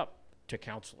their way up to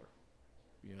counselor.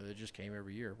 They just came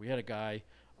every year. We had a guy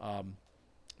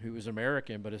who was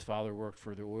American, but his father worked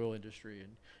for the oil industry,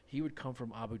 and he would come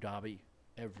from Abu Dhabi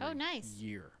every nice.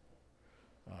 year.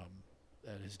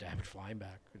 And his dad would fly him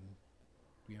back,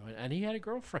 and he had a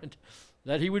girlfriend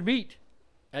that he would meet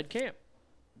at camp,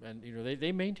 and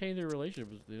they maintained their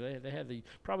relationship. They had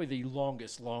probably the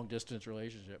longest long distance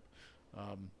relationship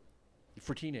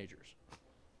for teenagers,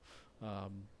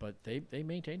 but they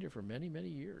maintained it for many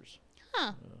years.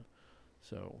 Huh.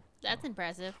 So That's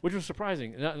impressive. which was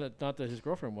surprising. Not that his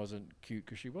girlfriend wasn't cute,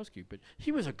 because she was cute, but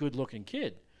he was a good-looking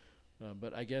kid.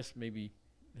 But I guess maybe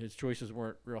his choices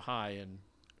weren't real high in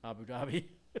Abu Dhabi.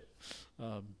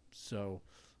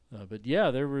 But yeah,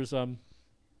 there was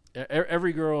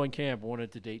every girl in camp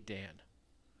wanted to date Dan.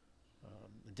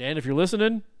 Dan, if you're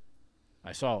listening,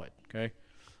 I saw it. Okay.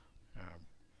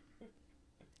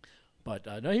 But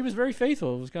no, he was very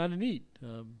faithful. It was kind of neat.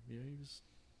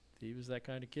 He was that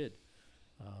kind of kid.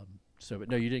 But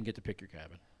no, you didn't get to pick your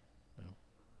cabin.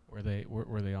 Were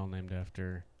they all named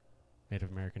after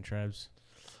Native American tribes?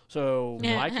 So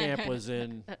my camp was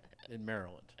in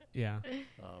Maryland, Yeah.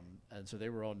 and so they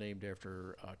were all named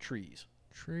after trees.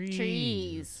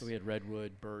 Trees. So we had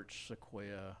redwood, birch,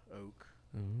 sequoia, oak,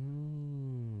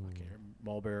 Ooh.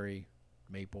 mulberry,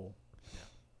 maple.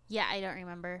 Yeah, I don't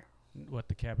remember. What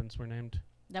the cabins were named?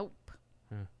 Nope.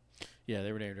 Yeah,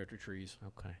 they were named after trees.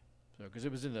 Okay. So because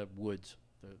it was in the woods,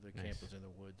 the camp Nice. was in the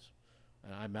woods,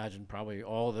 and I imagine probably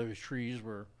all those trees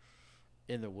were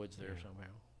in the woods there Yeah.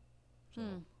 somehow.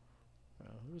 So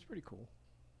it was pretty cool.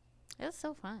 It was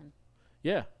so fun.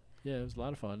 Yeah, it was a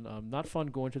lot of fun. Not fun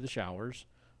going to the showers,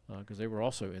 because they were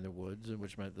also in the woods, and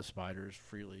which meant the spiders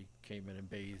freely came in and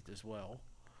bathed as well.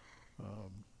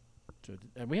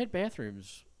 And we had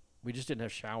bathrooms. We just didn't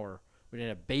have shower. We didn't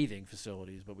have bathing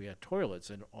facilities, but we had toilets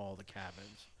in all the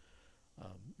cabins.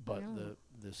 But Oh.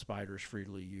 the spiders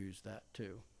freely used that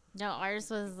too. No, ours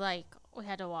was like we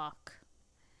had to walk.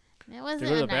 And it wasn't go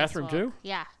to a the nice bathroom walk. too?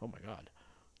 Yeah, Oh my God.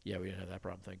 Yeah, we didn't have that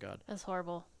problem, thank God. it was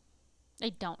horrible. I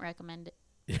don't recommend it.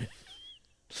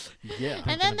 Yeah. And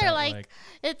Thinking then they're about, like,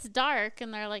 it's dark,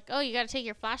 and they're like, oh, you got to take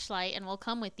your flashlight, and we'll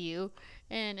come with you.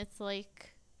 And it's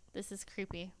like, this is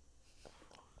creepy.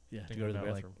 Yeah, to thinking go to the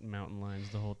about bathroom. like mountain lions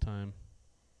the whole time.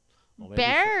 Well, maybe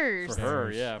Bears. For her,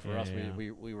 Bears. yeah. For Yeah, us, yeah.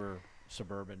 we were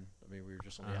suburban. I mean, we were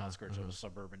just on the outskirts of a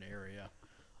suburban area.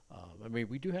 I mean,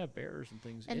 we do have bears and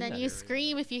things. And in then that you area,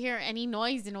 scream if you hear any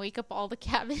noise and wake up all the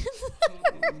cabins.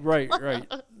 but- Right.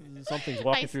 Something's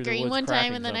walking I through the screamed woods. one time,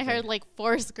 cracking and then I something. heard like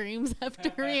 4 screams after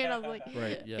me, and I was like,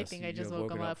 Right. Yes. think I you just have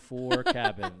woke woken 'em up up. 4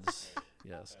 cabins.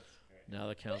 Yes. Now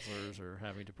the counselors are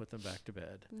having to put them back to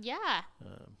bed. yeah,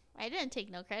 Um, I didn't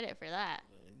take no credit for that.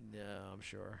 yeah, I'm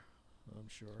sure.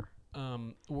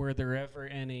 Were there ever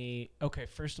any? Okay,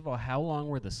 first of all, how long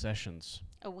were the sessions?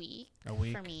 A week. A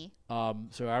week. For me.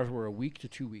 So ours were a week to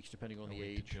 2 weeks, depending on the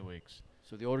age. 2 weeks.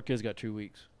 So the older kids got 2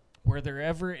 weeks. Were there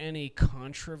ever any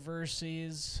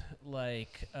controversies,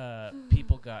 like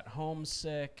people got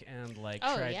homesick and like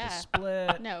Oh, tried yeah. to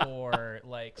split, No. or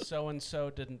like so and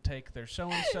so didn't take their so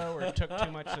and so, or took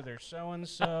too much of their so and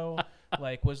so?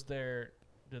 Like, was there?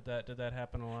 Did that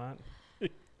happen a lot?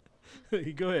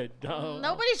 Go ahead.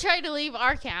 Nobody tried to leave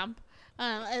our camp.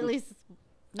 At least,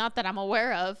 not that I'm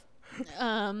aware of.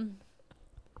 I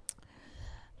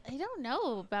don't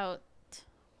know about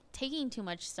taking too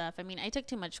much stuff. I mean, I took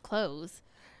too much clothes.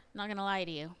 Not gonna lie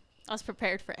to you. I was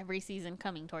prepared for every season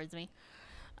coming towards me.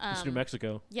 It's New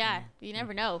Mexico. Yeah, you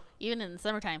never know, even in the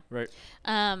summertime. Right.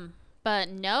 But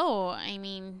no, I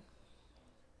mean,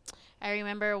 I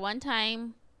remember one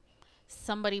time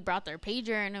somebody brought their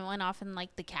pager and it went off in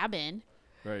like the cabin,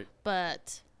 Right.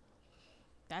 but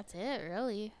that's it,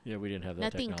 really. Yeah, we didn't have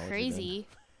that Nothing technology crazy.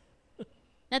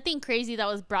 Nothing crazy that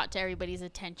was brought to everybody's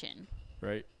attention. then.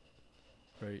 Right.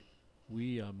 Right.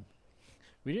 We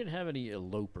didn't have any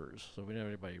elopers, so we didn't have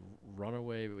anybody run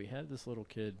away, but we had this little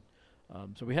kid.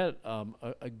 So we had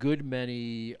a good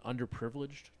many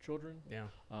underprivileged children. Yeah.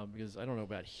 Because I don't know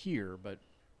about here, but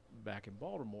back in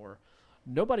Baltimore,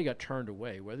 nobody got turned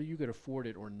away, whether you could afford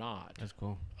it or not. That's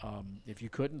cool. If you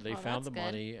couldn't, they Oh, found that's the good.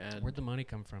 money and Where'd the money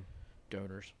come from?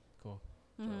 donors. Cool.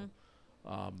 Hmm.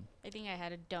 So, I think I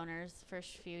had a donors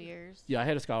first few years. yeah, I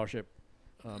had a scholarship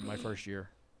my first year.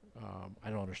 I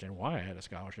don't understand why I had a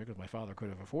scholarship because my father could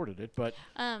have afforded it, but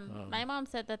My mom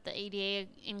said that the ADA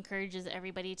encourages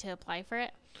everybody to apply for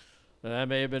it, that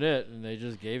may have been it, and they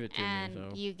just gave it to and me.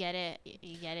 So you get it.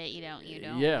 You get it. You don't. You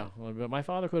don't. yeah, well, but my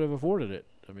father could have afforded it.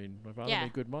 I mean, my father Yeah.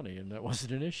 made good money, and that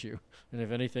wasn't an issue. And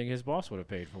if anything, his boss would have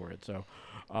paid for it. So,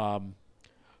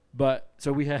 but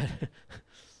so we had,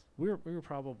 we were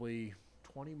probably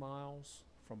 20 miles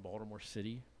from Baltimore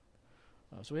City.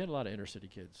 So we had a lot of inner city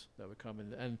kids that would come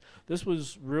in, and this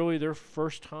was really their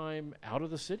first time out of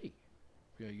the city.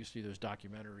 You know, you see those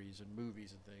documentaries and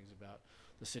movies and things about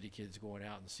the city kids going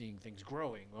out and seeing things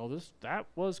growing. Well, that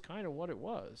was kind of what it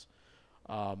was.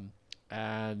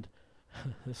 And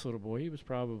this little boy, he was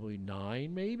probably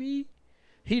 9 maybe.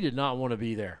 He did not want to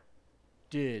be there.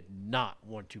 Did not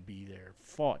want to be there.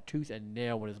 Fought tooth and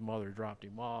nail when his mother dropped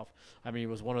him off. I mean, it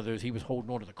was one of those, he was holding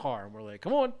on to the car, and we're like,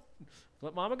 come on,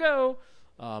 let mama go.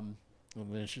 And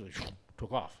then she like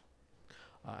took off.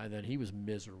 And then he was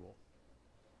miserable.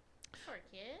 Poor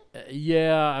kid.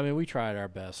 Yeah, I mean, we tried our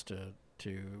best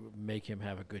to make him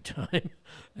have a good time.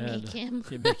 And, Make him.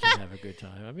 yeah, make him have a good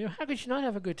time. I mean, how could you not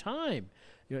have a good time?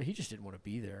 You know, he just didn't want to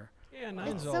be there. Yeah,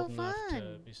 nine's so old enough to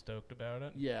fun. be stoked about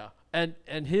it. Yeah, and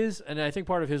I think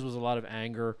part of his was a lot of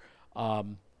anger,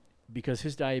 because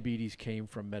his diabetes came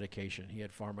from medication. He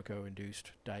had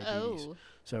pharmaco-induced diabetes, Oh.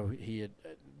 so he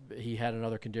had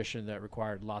another condition that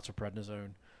required lots of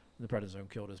prednisone. And the prednisone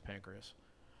killed his pancreas,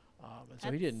 and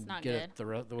so he That's didn't not get it the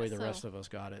way the So- rest of us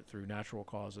got it through natural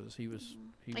causes. He was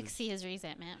I can see his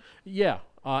resentment. yeah,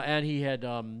 and he had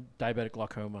diabetic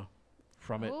glaucoma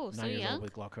from it. Oh, so 9 years young? old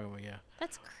with glaucoma. Yeah,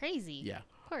 That's crazy. yeah.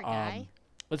 Poor guy.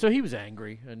 And so he was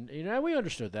angry, and we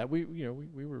understood that. We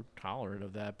were tolerant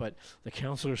of that. But the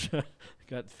counselors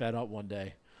got fed up one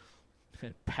day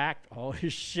and packed all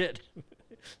his shit.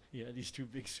 He had these 2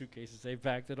 big suitcases. They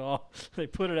packed it all. They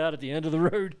put it out at the end of the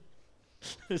road.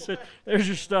 They said, "There's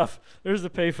your stuff. There's the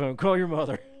payphone. Call your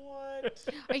mother." What?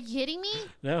 Are you kidding me?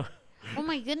 No. Oh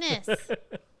my goodness. And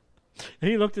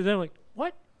he looked at them like,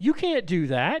 "What? You can't do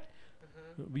that.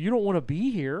 You don't want to be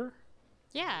here."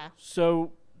 Yeah,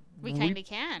 So we kind of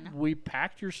can. we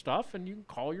packed your stuff, and you can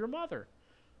call your mother.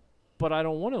 But I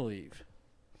don't want to leave.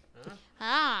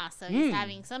 Ah, so he's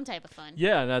having some type of fun.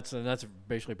 Yeah, and that's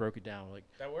basically broke it down. Like,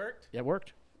 That worked? yeah, it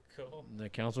worked. Cool. And the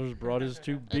counselors brought his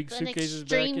 2 big It's an suitcases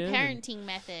back extreme in. and parenting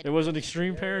method. It was an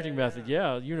extreme parenting method.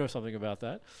 Yeah, you know something about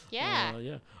that. Yeah.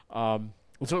 Yeah. And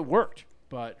so it worked,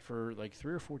 but for like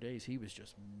 3 or 4 days, he was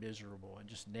just miserable and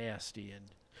just nasty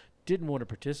and didn't want to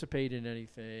participate in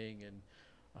anything. And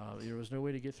there was no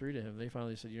way to get through to him. They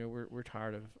finally said, we're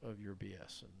tired of your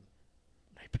BS, and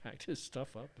they packed his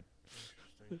stuff up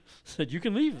and said, "You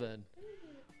can leave then."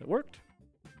 It worked.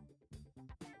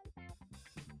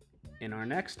 In our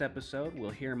next episode, we'll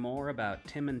hear more about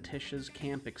Tim and Tisha's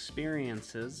camp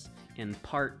experiences in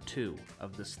part 2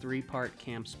 of this 3-part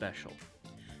camp special.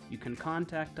 You can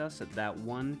contact us at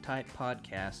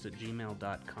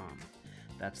thatonetypepodcast@gmail.com.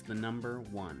 That's the number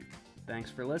 1. Thanks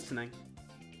for listening.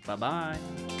 Bye-bye.